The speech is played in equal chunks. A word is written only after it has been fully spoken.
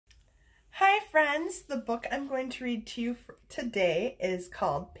Hi friends, the book I'm going to read to you today is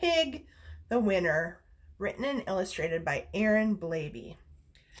called Pig the Winner, written and illustrated by Aaron Blaby.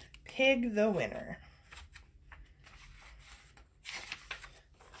 Pig the Winner.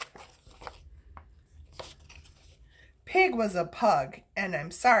 Pig was a pug, and I'm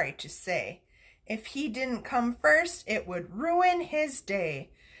sorry to say, if he didn't come first, it would ruin his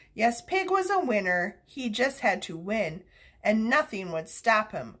day. Yes, Pig was a winner, he just had to win, and nothing would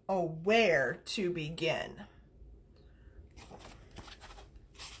stop him. Oh, where to begin?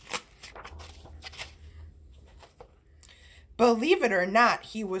 Believe it or not,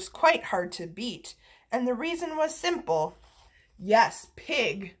 he was quite hard to beat, and the reason was simple. Yes,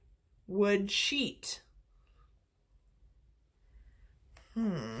 Pig would cheat.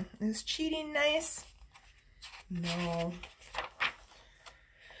 Is cheating nice? No.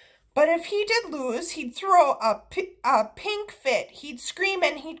 But if he did lose, he'd throw a pink fit. He'd scream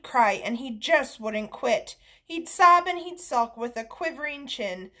and he'd cry, and he just wouldn't quit. He'd sob and he'd sulk with a quivering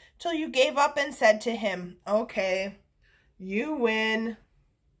chin, till you gave up and said to him, "Okay, you win."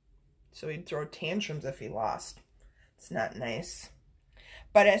 So he'd throw tantrums if he lost. It's not nice.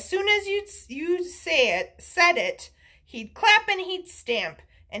 But as soon as you said it, he'd clap and he'd stamp,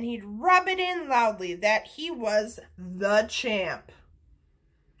 and he'd rub it in loudly that he was the champ.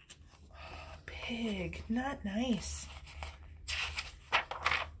 Pig, not nice.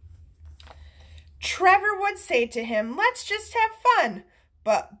 Trevor would say to him, "Let's just have fun."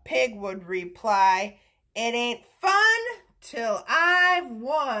 But Pig would reply, "It ain't fun till I've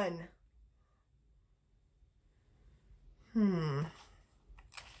won."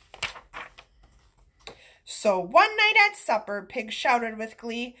 So one night at supper, Pig shouted with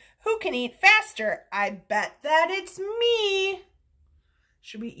glee, "Who can eat faster? I bet that it's me."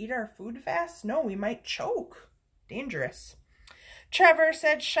 Should we eat our food fast? No, we might choke. Dangerous. Trevor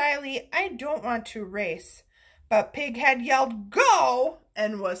said shyly, "I don't want to race." But Pig had yelled, "Go!"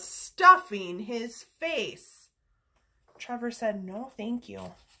 and was stuffing his face. Trevor said, "No, thank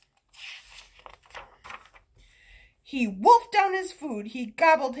you." He wolfed down his food, he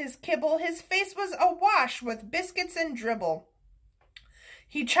gobbled his kibble, his face was awash with biscuits and dribble.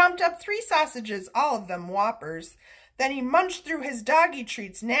 He chomped up 3 sausages, all of them whoppers. Then he munched through his doggy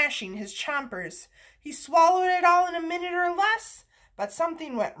treats, gnashing his chompers. He swallowed it all in a minute or less, but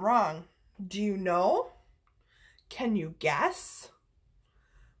something went wrong. Do you know? Can you guess?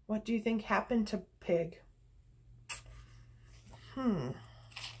 What do you think happened to Pig? Not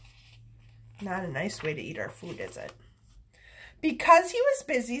a nice way to eat our food, is it? Because he was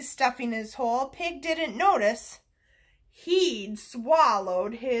busy stuffing his hole, Pig didn't notice he'd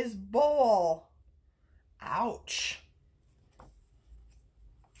swallowed his bowl. Ouch.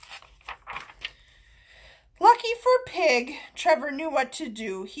 Lucky for Pig, Trevor knew what to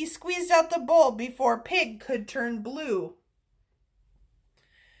do. He squeezed out the bowl before Pig could turn blue.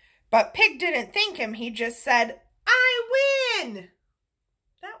 But Pig didn't thank him. He just said, "I win."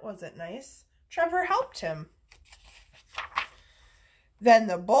 That wasn't nice. Trevor helped him. Then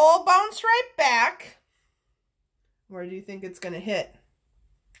the bowl bounced right back. Where do you think it's going to hit?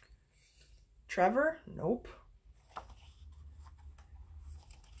 Trevor? Nope.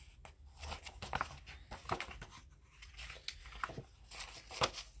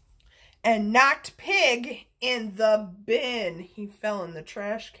 And knocked Pig in the bin. He fell in the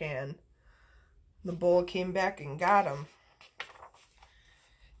trash can. The bowl came back and got him.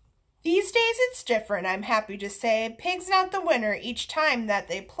 These days it's different, I'm happy to say. Pig's not the winner each time that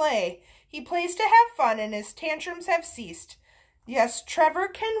they play. He plays to have fun and his tantrums have ceased. Yes, Trevor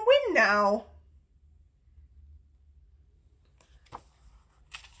can win now.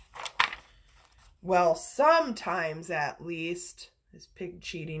 Well, sometimes at least. Is Pig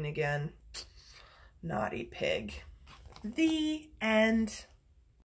cheating again? Naughty Pig. The end.